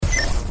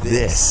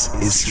This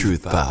is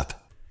Truth Pop.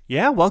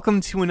 Yeah,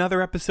 welcome to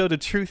another episode of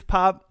Truth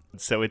Pop.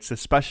 So it's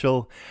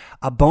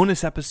a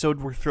bonus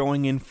episode we're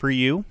throwing in for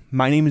you.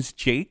 My name is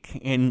Jake,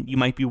 and you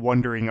might be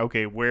wondering,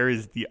 okay, where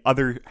is the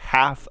other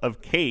half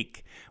of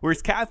Cake?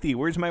 Where's Kathy?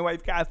 Where's my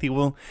wife, Kathy?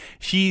 Well,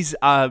 she's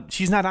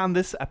not on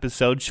this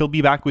episode. She'll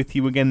be back with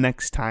you again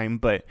next time.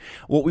 But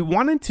what we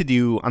wanted to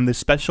do on this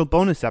special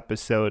bonus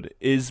episode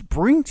is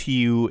bring to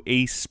you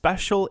a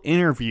special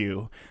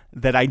interview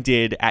that I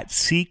did at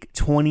Seek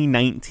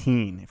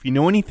 2019. If you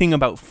know anything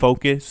about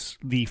Focus,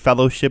 the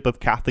Fellowship of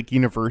Catholic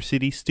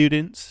University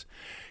Students,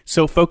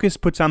 so Focus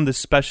puts on this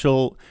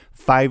special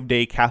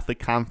 5-day Catholic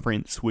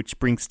conference, which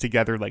brings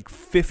together like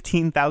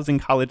 15,000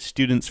 college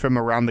students from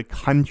around the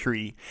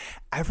country.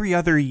 Every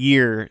other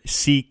year,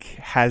 Seek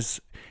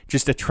has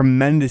just a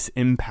tremendous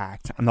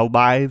impact on the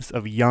lives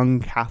of young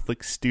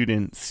Catholic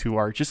students who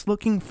are just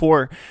looking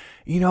for,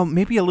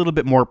 maybe a little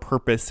bit more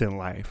purpose in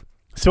life.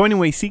 So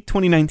anyway, Seek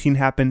 2019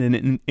 happened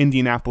in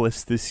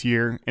Indianapolis this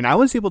year, and I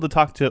was able to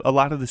talk to a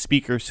lot of the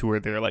speakers who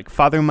were there, like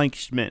Father Mike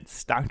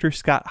Schmitz, Dr.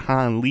 Scott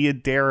Hahn, Leah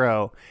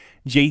Darrow,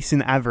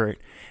 Jason Everett.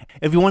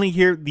 If you want to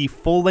hear the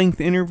full-length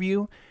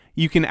interview,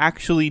 you can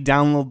actually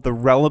download the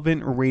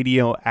Relevant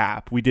Radio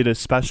app. We did a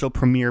special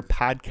premiere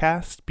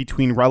podcast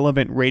between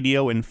Relevant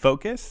Radio and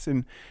Focus,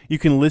 and you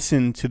can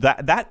listen to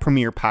that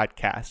premiere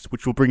podcast,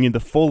 which will bring you the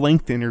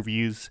full-length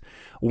interviews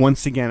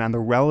once again on the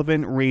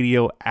Relevant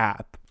Radio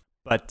app.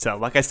 But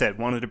like I said,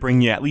 wanted to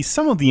bring you at least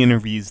some of the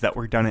interviews that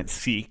were done at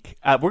Seek.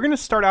 We're going to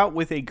start out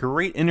with a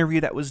great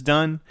interview that was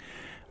done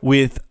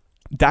with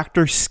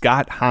Dr.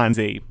 Scott Hahn,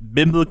 a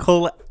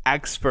biblical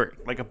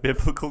expert, like a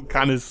biblical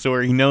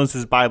connoisseur. He knows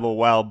his Bible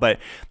well, but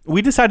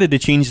we decided to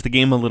change the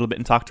game a little bit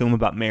and talk to him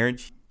about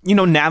marriage.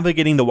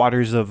 Navigating the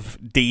waters of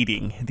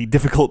dating, the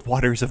difficult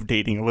waters of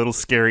dating, a little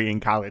scary in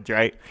college,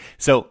 right?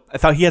 So I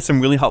thought he had some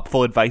really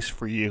helpful advice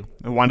for you.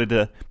 I wanted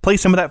to play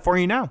some of that for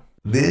you now.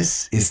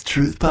 This is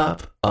Truth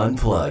Pop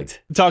Unplugged.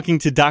 Talking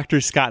to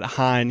Dr. Scott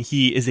Hahn.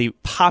 He is a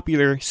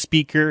popular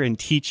speaker and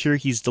teacher.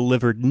 He's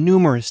delivered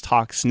numerous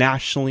talks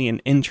nationally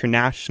and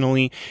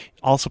internationally.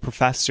 Also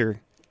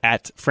professor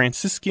at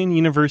Franciscan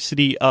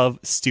University of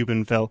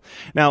Steubenville.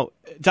 Now,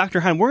 Dr.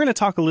 Hahn, we're going to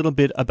talk a little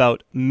bit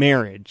about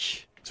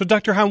marriage. So,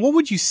 Dr. Hahn, what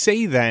would you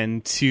say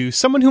then to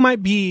someone who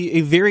might be a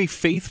very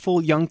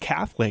faithful young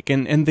Catholic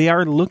and they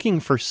are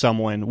looking for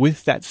someone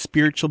with that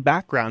spiritual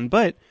background,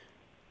 but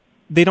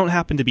they don't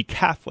happen to be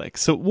Catholic?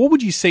 So what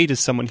would you say to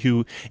someone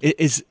who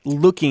is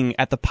looking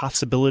at the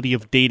possibility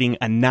of dating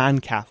a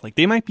non-Catholic?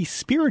 They might be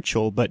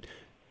spiritual, but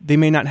they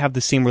may not have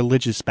the same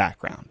religious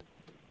background.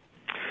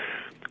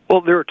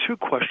 Well, there are two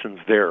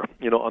questions there.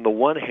 On the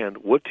one hand,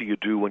 what do you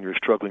do when you're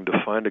struggling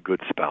to find a good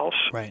spouse?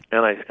 Right.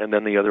 And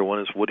then the other one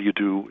is, what do you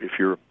do if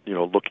you're,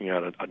 looking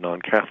at a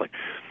non-Catholic?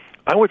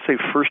 I would say,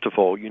 first of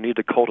all, you need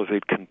to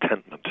cultivate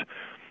contentment.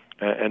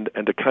 And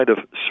to kind of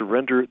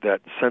surrender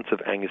that sense of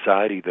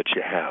anxiety that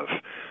you have.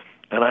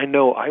 And I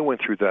know I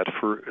went through that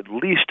for at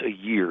least a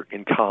year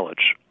in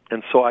college.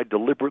 And so I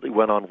deliberately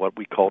went on what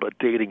we called a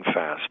dating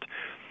fast.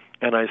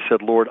 And I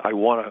said, Lord, I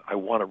want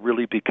to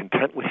really be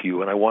content with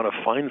you, and I want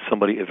to find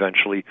somebody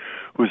eventually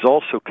who's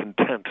also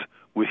content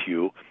with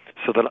you,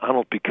 so that I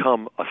don't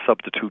become a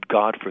substitute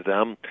God for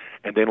them,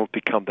 and they don't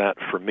become that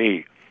for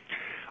me.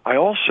 I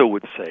also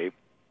would say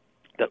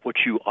that what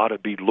you ought to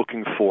be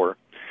looking for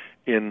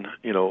in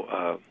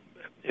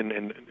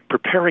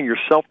preparing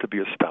yourself to be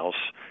a spouse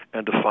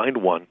and to find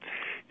one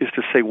is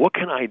to say, what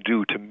can I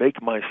do to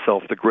make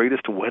myself the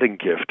greatest wedding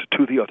gift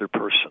to the other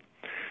person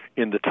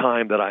in the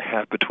time that I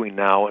have between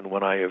now and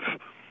when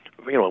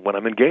when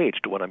I'm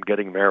engaged, when I'm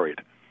getting married.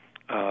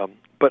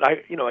 But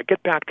I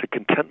get back to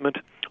contentment,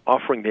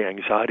 offering the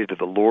anxiety to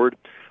the Lord.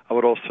 I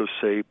would also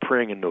say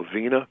praying in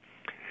novena.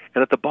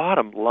 And at the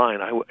bottom line,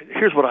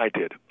 here's what I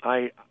did.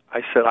 I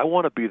said, I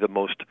want to be the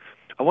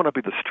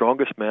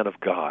strongest man of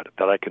God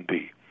that I can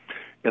be.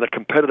 In a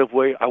competitive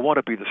way, I want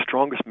to be the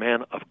strongest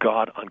man of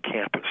God on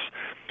campus.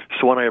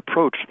 So when I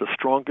approach the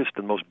strongest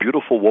and most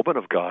beautiful woman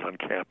of God on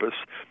campus,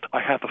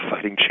 I have a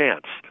fighting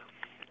chance.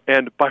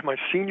 And by my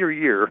senior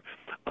year,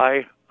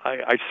 I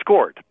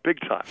scored big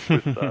time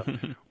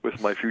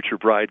with my future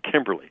bride,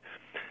 Kimberly.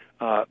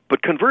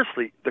 But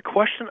conversely, the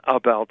question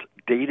about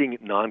dating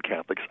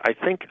non-Catholics, I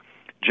think,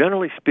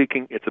 generally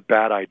speaking, it's a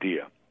bad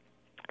idea.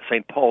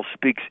 St. Paul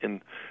speaks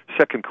in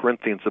 2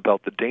 Corinthians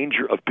about the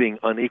danger of being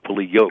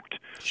unequally yoked.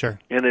 Sure.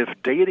 And if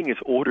dating is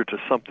ordered to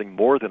something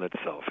more than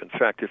itself, in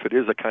fact, if it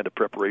is a kind of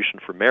preparation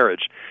for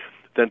marriage,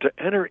 then to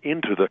enter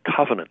into the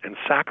covenant and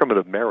sacrament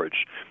of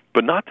marriage,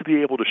 but not to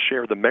be able to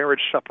share the marriage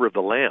supper of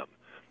the Lamb,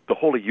 the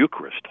Holy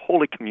Eucharist,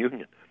 Holy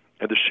Communion,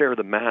 and to share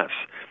the Mass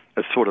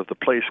as sort of the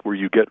place where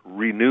you get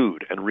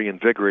renewed and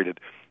reinvigorated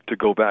to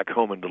go back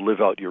home and to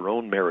live out your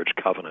own marriage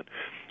covenant.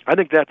 I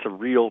think that's a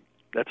real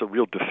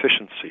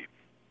deficiency.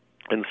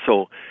 And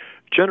so,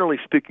 generally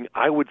speaking,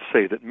 I would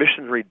say that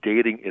missionary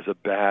dating is a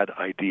bad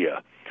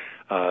idea.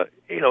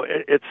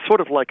 It's sort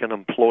of like an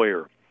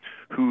employer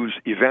who's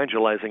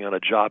evangelizing on a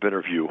job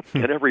interview,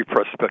 and every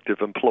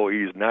prospective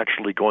employee is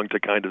naturally going to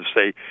kind of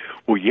say,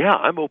 well, yeah,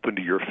 I'm open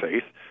to your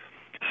faith.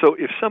 So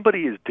if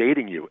somebody is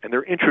dating you and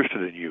they're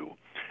interested in you,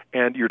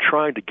 and you're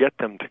trying to get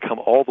them to come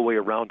all the way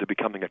around to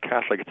becoming a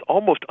Catholic, it's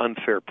almost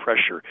unfair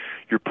pressure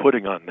you're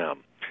putting on them.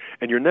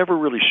 And you're never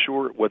really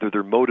sure whether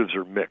their motives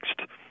are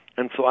mixed.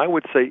 And so I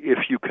would say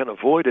if you can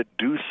avoid it,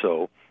 do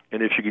so.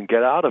 And if you can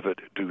get out of it,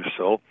 do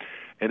so.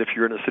 And if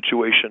you're in a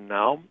situation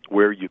now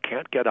where you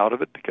can't get out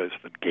of it because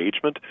of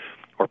engagement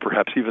or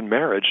perhaps even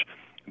marriage,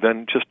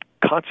 then just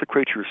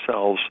consecrate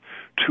yourselves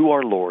to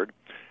our Lord.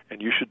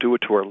 And you should do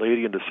it to Our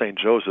Lady and to St.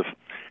 Joseph.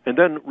 And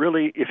then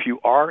really, if you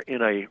are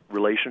in a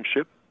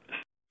relationship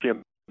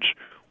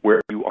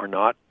where you are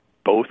not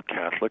both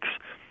Catholics,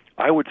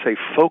 I would say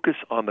focus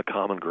on the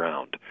common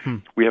ground.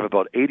 We have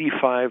about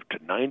 85 to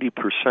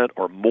 90%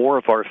 or more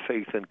of our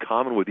faith in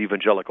common with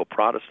evangelical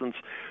Protestants.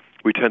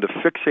 We tend to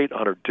fixate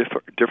on our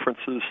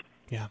differences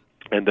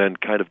and then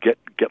kind of get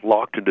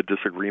locked into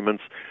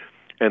disagreements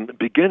and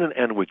begin and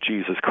end with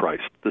Jesus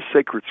Christ, the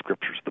sacred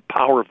scriptures, the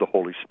power of the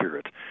Holy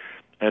Spirit,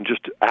 and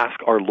just ask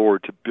our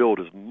Lord to build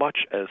as much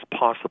as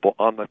possible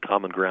on that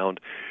common ground.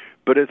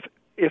 But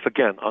if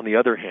again, on the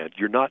other hand,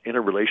 you're not in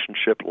a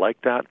relationship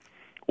like that,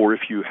 or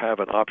if you have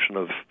an option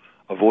of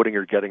avoiding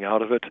or getting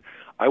out of it,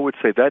 I would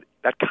say that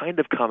that kind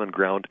of common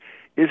ground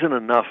isn't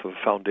enough of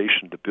a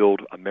foundation to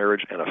build a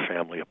marriage and a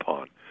family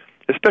upon,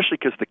 especially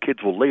because the kids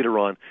will later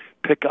on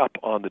pick up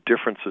on the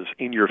differences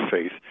in your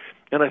faith.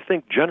 And I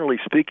think, generally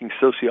speaking,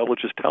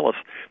 sociologists tell us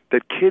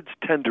that kids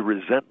tend to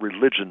resent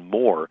religion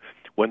more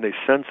when they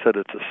sense that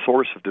it's a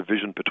source of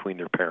division between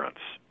their parents.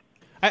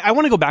 I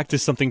want to go back to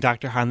something,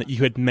 Dr. Hahn, that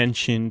you had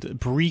mentioned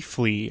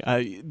briefly.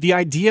 The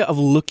idea of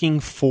looking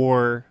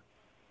for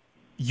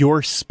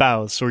your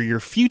spouse or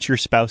your future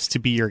spouse to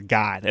be your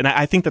God. And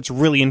I think that's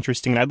really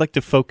interesting, and I'd like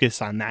to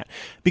focus on that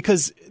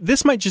because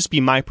this might just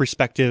be my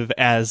perspective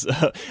as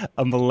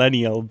a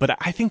millennial, but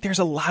I think there's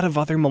a lot of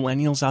other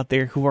millennials out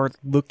there who are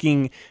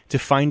looking to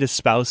find a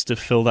spouse to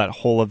fill that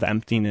hole of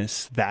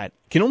emptiness that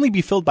can only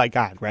be filled by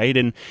God, right?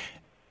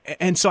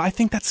 And so I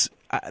think that's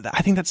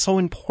so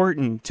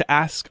important to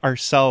ask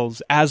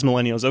ourselves as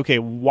millennials, okay,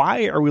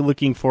 why are we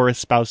looking for a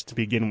spouse to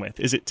begin with?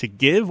 Is it to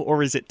give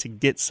or is it to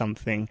get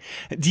something?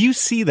 Do you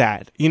see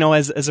that,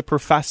 as a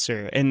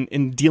professor and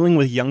in dealing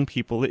with young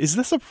people? Is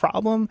this a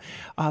problem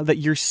that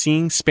you're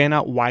seeing span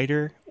out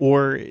wider?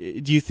 Or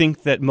do you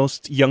think that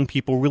most young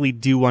people really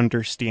do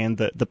understand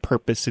the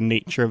purpose and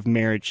nature of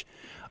marriage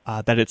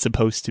that it's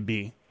supposed to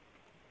be?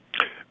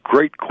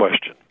 Great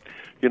question.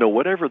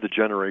 Whatever the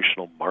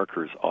generational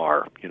markers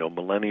are,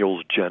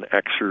 millennials, Gen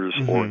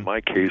Xers, or in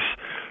my case,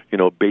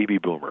 baby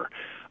boomer,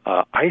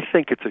 I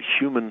think it's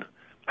human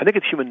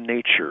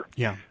nature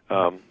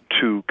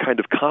to kind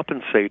of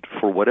compensate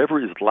for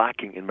whatever is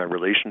lacking in my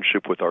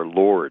relationship with our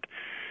Lord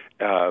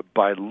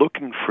by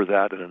looking for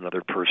that in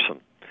another person.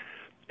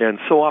 And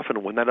so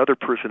often when that other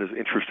person is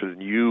interested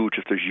in you,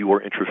 just as you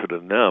are interested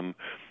in them,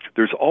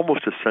 there's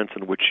almost a sense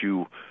in which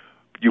you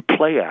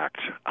play act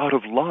out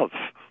of love.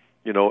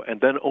 And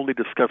then only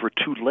discover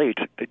too late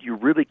that you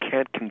really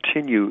can't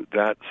continue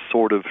that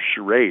sort of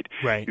charade.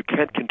 Right. You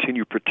can't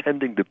continue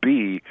pretending to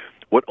be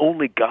what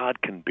only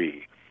God can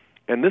be.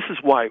 And this is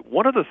why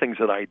one of the things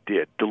that I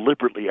did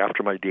deliberately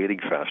after my dating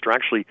fast, or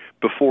actually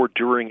before,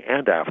 during,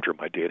 and after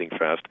my dating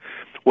fast,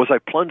 was I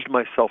plunged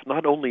myself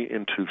not only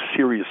into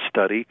serious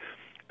study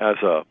as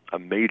a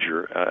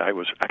major. I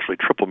was actually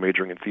triple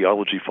majoring in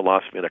theology,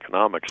 philosophy, and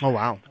economics. Oh,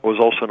 wow. I was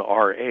also an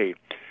RA.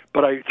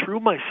 But I threw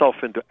myself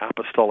into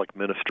apostolic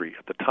ministry.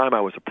 At the time,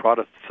 I was a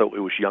Protestant, so it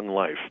was Young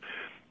Life.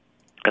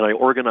 And I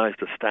organized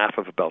a staff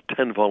of about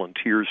 10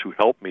 volunteers who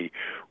helped me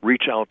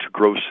reach out to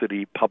Grove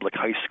City Public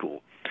High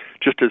School,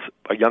 just as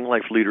a Young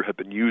Life leader had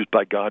been used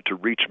by God to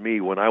reach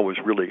me when I was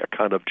really a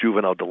kind of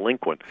juvenile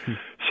delinquent.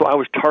 So I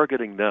was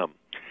targeting them.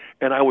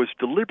 And I was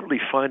deliberately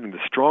finding the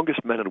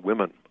strongest men and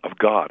women of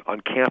God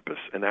on campus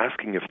and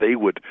asking if they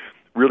would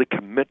really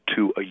commit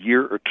to a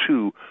year or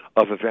two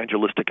of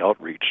evangelistic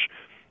outreach.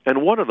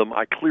 And one of them,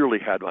 I clearly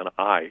had an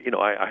eye.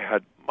 I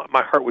had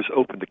my heart was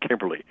open to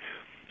Kimberly.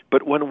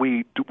 But when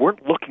we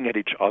weren't looking at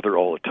each other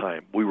all the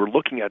time, we were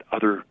looking at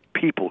other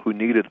people who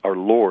needed our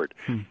Lord.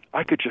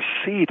 I could just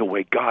see the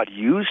way God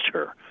used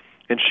her,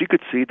 and she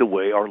could see the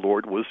way our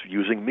Lord was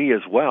using me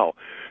as well.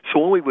 So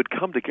when we would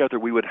come together,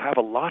 we would have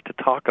a lot to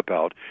talk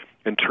about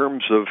in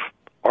terms of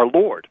our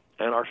Lord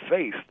and our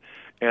faith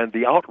and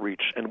the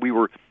outreach, and we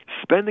were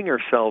spending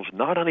ourselves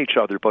not on each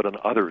other but on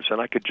others,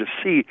 and I could just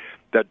see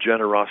that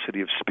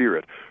generosity of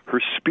spirit,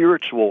 her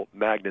spiritual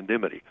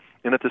magnanimity,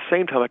 and at the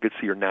same time I could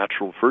see her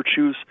natural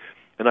virtues,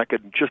 and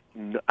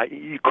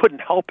you couldn't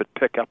help but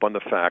pick up on the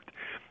fact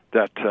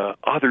that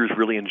others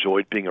really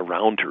enjoyed being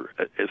around her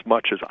as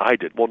much as I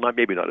did. Well,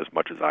 maybe not as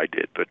much as I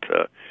did, but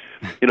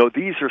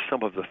these are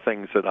some of the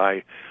things that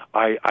I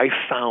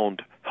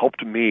found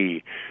helped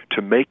me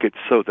to make it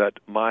so that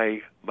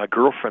my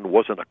girlfriend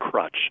wasn't a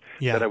crutch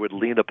that I would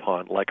lean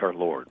upon like our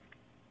Lord.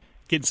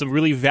 Getting some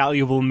really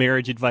valuable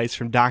marriage advice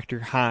from Dr.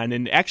 Hahn.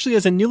 And actually,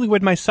 as a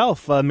newlywed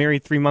myself,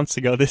 married 3 months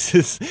ago,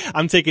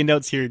 I'm taking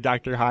notes here,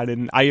 Dr. Hahn,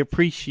 and I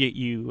appreciate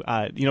you,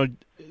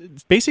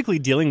 basically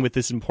dealing with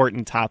this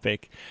important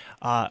topic.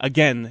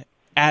 Again,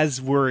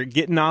 as we're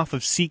getting off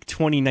of Seek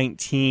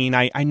 2019,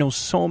 I know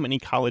so many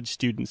college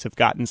students have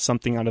gotten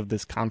something out of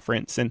this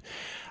conference. And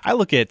I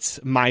look at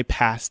my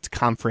past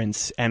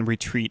conference and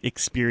retreat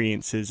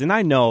experiences, and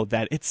I know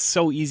that it's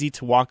so easy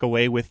to walk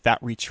away with that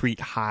retreat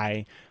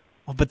high.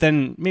 But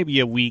then maybe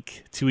a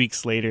week, 2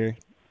 weeks later,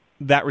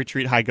 that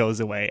retreat high goes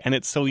away. And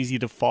it's so easy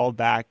to fall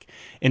back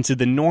into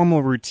the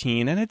normal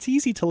routine. And it's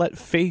easy to let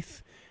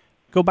faith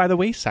go by the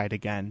wayside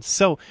again.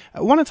 So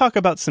I want to talk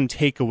about some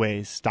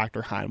takeaways,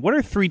 Dr. Hahn. What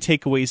are 3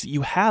 takeaways that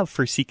you have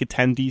for Seek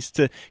attendees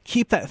to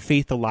keep that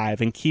faith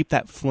alive and keep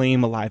that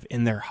flame alive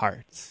in their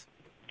hearts?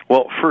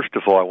 Well, first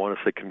of all, I want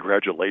to say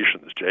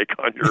congratulations, Jake,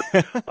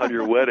 on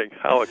your wedding.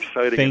 How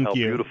exciting and how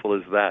beautiful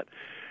is that?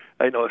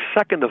 I know.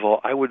 Second of all,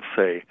 I would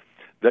say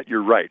that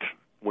you're right.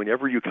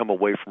 Whenever you come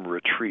away from a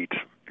retreat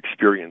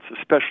experience,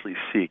 especially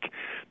Seek,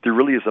 there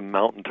really is a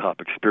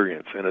mountaintop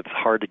experience, and it's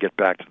hard to get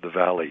back to the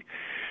valley.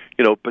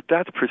 But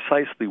that's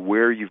precisely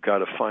where you've got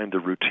to find the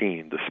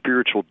routine, the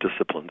spiritual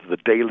disciplines, the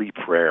daily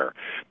prayer,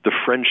 the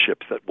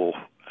friendships that will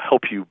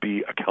help you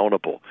be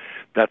accountable,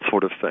 that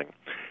sort of thing.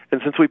 And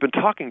since we've been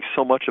talking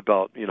so much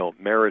about,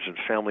 marriage and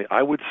family,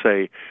 I would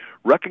say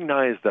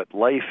recognize that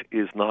life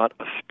is not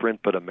a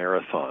sprint but a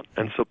marathon.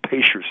 And so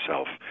pace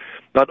yourself,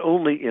 not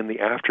only in the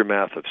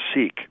aftermath of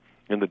Seek,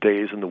 in the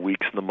days and the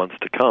weeks and the months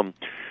to come,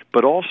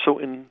 but also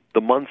in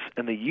the months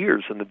and the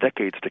years and the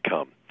decades to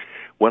come.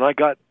 When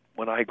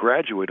I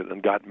graduated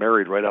and got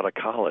married right out of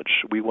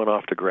college, we went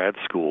off to grad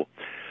school.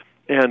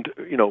 And,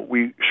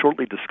 we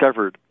shortly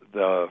discovered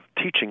the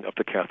teaching of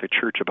the Catholic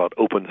Church about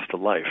openness to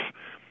life.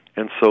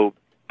 And so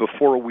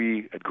before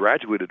we had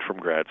graduated from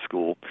grad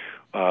school,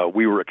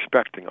 we were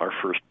expecting our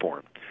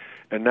firstborn.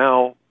 And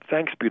now,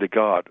 thanks be to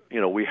God,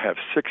 we have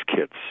 6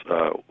 kids,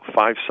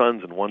 5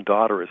 sons and 1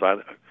 daughter, as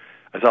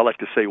I like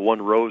to say,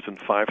 1 rose and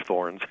 5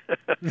 thorns.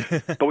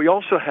 But we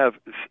also have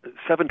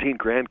 17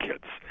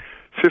 grandkids,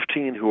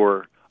 15 who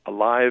are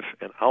alive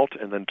and out,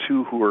 and then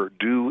 2 who are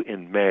due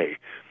in May.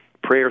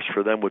 Prayers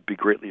for them would be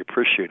greatly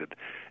appreciated.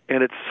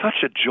 And it's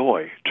such a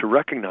joy to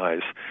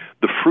recognize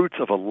the fruits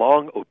of a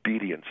long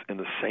obedience in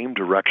the same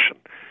direction,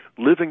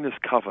 living this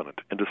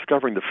covenant and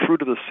discovering the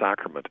fruit of the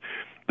sacrament,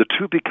 the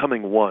 2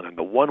 becoming one, and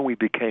the one we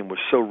became was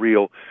so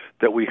real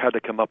that we had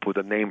to come up with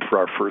a name for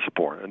our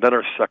firstborn, and then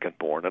our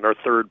secondborn, and our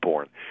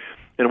thirdborn.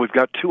 And we've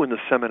got 2 in the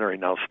seminary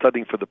now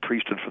studying for the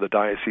priesthood for the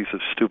Diocese of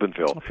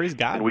Steubenville. Oh, praise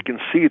God. And we can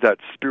see that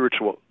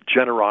spiritual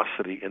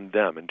generosity in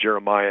them, in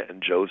Jeremiah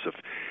and Joseph.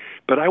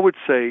 But I would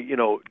say,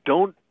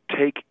 don't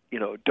take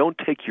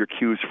your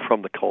cues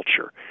from the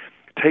culture.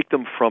 Take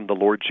them from the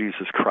Lord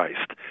Jesus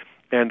Christ.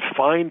 And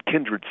find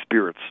kindred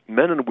spirits,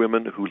 men and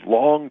women who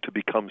long to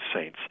become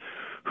saints,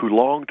 who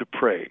long to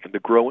pray and to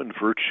grow in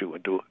virtue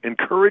and to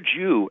encourage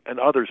you and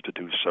others to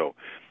do so.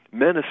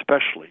 Men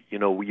especially,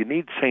 you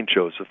need St.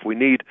 Joseph. We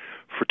need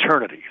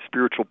fraternity,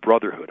 spiritual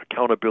brotherhood,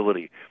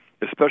 accountability,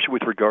 especially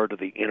with regard to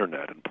the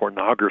internet and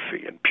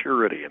pornography and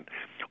purity and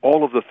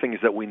all of the things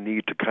that we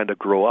need to kind of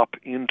grow up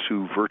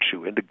into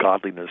virtue, into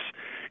godliness,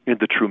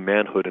 into true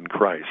manhood in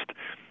Christ.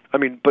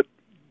 But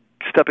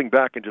stepping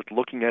back and just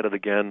looking at it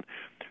again,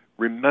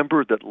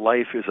 remember that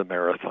life is a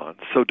marathon.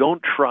 So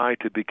don't try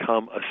to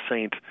become a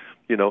saint,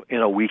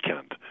 in a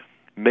weekend.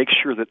 Make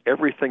sure that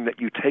everything that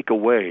you take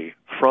away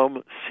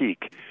from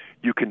Seek,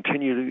 you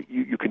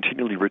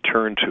continually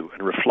return to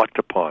and reflect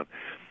upon.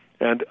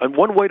 And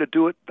one way to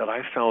do it that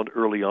I found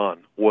early on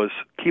was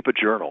keep a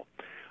journal.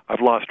 I've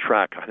lost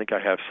track. I think I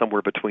have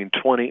somewhere between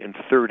 20 and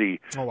 30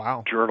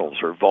 journals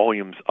or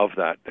volumes of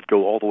that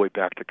go all the way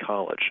back to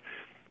college.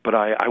 But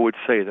I would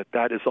say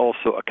that is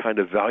also a kind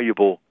of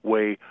valuable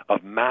way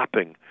of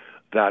mapping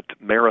that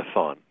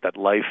marathon that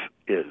life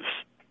is.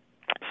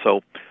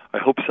 So I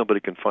hope somebody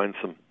can find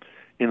some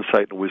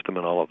insight and wisdom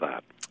in all of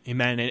that.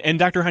 Amen. And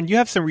Dr. Hahn, you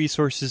have some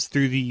resources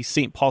through the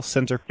St. Paul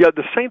Center. Yeah,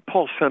 the St.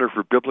 Paul Center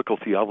for Biblical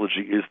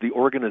Theology is the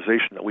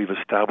organization that we've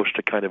established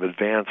to kind of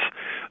advance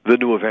the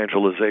new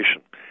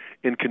evangelization,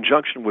 in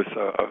conjunction with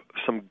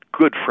some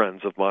good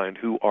friends of mine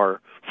who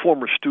are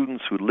former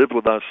students who live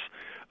with us.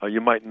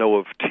 You might know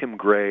of Tim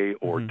Gray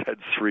or Ted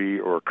Sri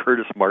or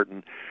Curtis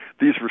Martin.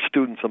 These were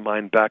students of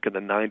mine back in the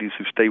 90s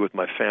who stayed with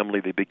my family.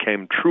 They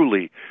became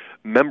truly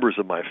members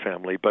of my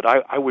family. But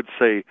I would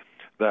say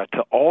that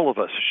all of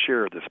us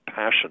share this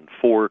passion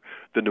for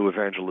the new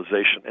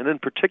evangelization. And in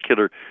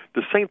particular,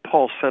 the St.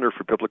 Paul Center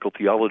for Biblical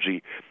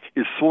Theology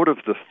is sort of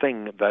the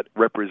thing that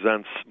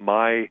represents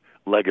my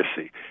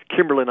legacy.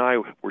 Kimberly and I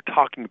were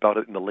talking about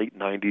it in the late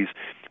 90s.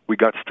 We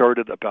got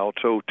started about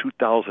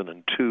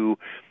 2002,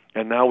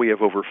 and now we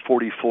have over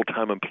 40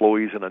 full-time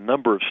employees and a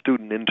number of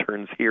student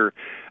interns here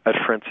at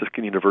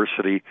Franciscan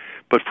University.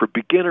 But for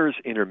beginners,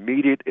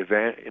 intermediate,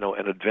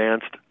 and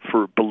advanced,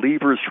 for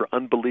believers, for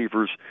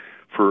unbelievers,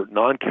 for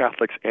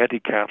non-Catholics,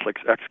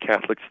 anti-Catholics,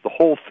 ex-Catholics, the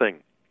whole thing.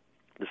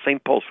 The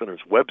St. Paul Center's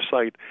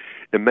website,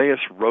 Emmaus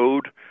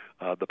Road,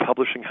 the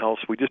publishing house,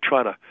 we just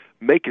try to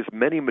make as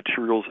many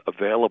materials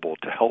available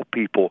to help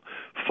people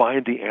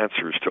find the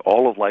answers to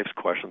all of life's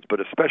questions, but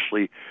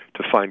especially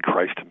to find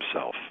Christ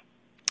himself.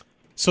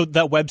 So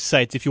that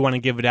website, if you want to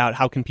give it out,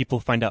 how can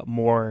people find out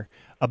more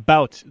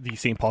about the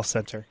St. Paul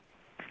Center?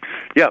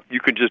 Yeah,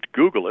 you can just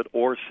Google it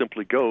or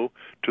simply go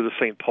to the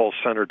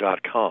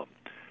stpaulcenter.com.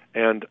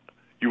 And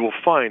you will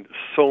find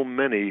so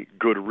many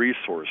good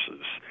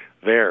resources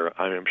there.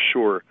 I am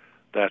sure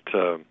that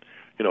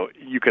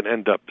you can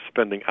end up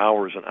spending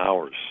hours and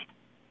hours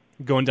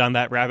going down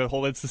that rabbit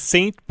hole. It's the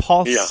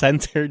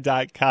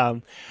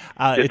stpaulcenter.com.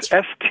 It's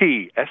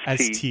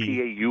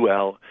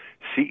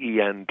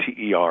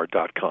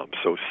STPAULCENTER.com.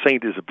 So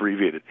Saint is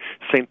abbreviated.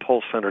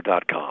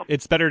 stpaulcenter.com.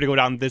 It's better to go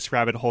down this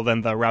rabbit hole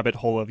than the rabbit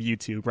hole of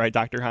YouTube, right,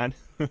 Dr. Hahn?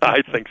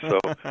 I think so.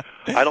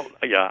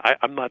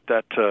 I'm not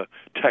that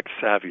tech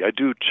savvy. I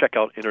do check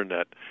out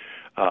internet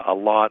a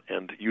lot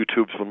and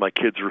YouTube's when my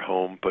kids are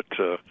home, but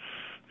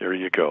there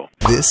you go.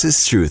 This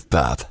is Truth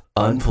Pop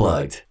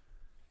Unplugged.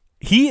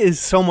 He is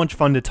so much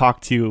fun to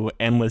talk to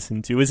and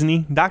listen to, isn't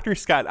he? Dr.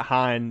 Scott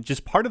Hahn,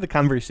 just part of the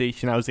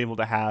conversation I was able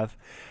to have,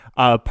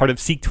 part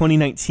of Seek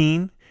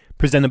 2019,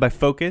 presented by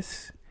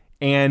Focus.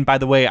 And by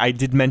the way, I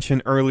did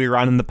mention earlier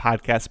on in the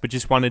podcast, but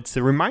just wanted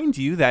to remind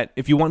you that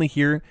if you want to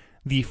hear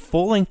the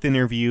full-length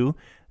interview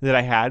that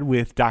I had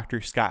with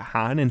Dr. Scott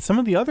Hahn and some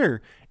of the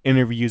other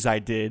interviews I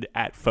did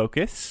at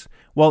Focus,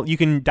 well, you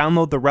can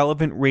download the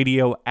Relevant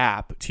Radio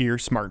app to your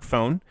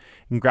smartphone.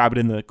 You can grab it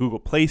in the Google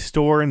Play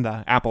Store and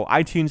the Apple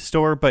iTunes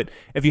Store. But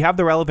if you have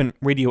the Relevant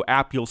Radio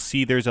app, you'll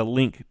see there's a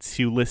link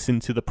to listen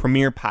to the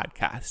premiere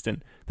podcast.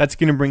 And that's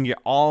going to bring you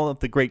all of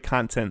the great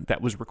content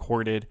that was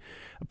recorded,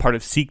 a part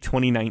of Seek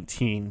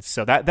 2019.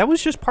 So that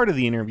was just part of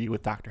the interview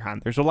with Dr.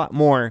 Hahn. There's a lot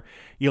more.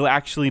 You'll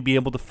actually be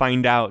able to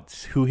find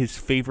out who his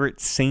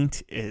favorite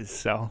saint is.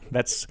 So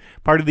that's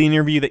part of the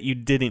interview that you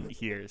didn't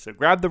hear. So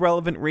grab the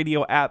Relevant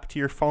Radio app to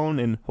your phone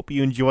and hope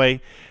you enjoy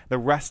the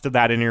rest of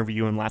that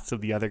interview and lots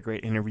of the other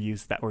great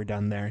interviews that were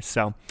done there.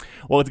 So,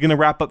 well, it's going to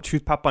wrap up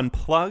Truth Pop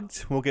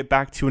Unplugged. We'll get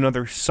back to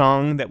another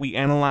song that we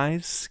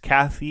analyze.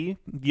 Kathy,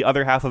 the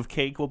other half of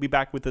Cake, will be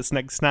back with us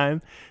next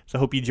time. So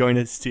hope you join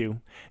us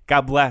too.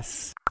 God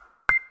bless.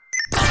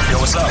 Yo,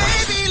 what's up?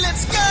 Baby,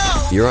 let's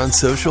go! You're on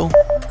social?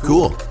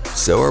 Cool.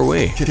 So are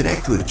we.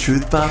 Connect with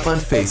Truth Pop on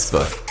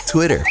Facebook,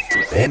 Twitter,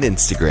 and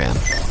Instagram.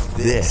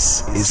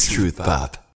 This is Truth Pop.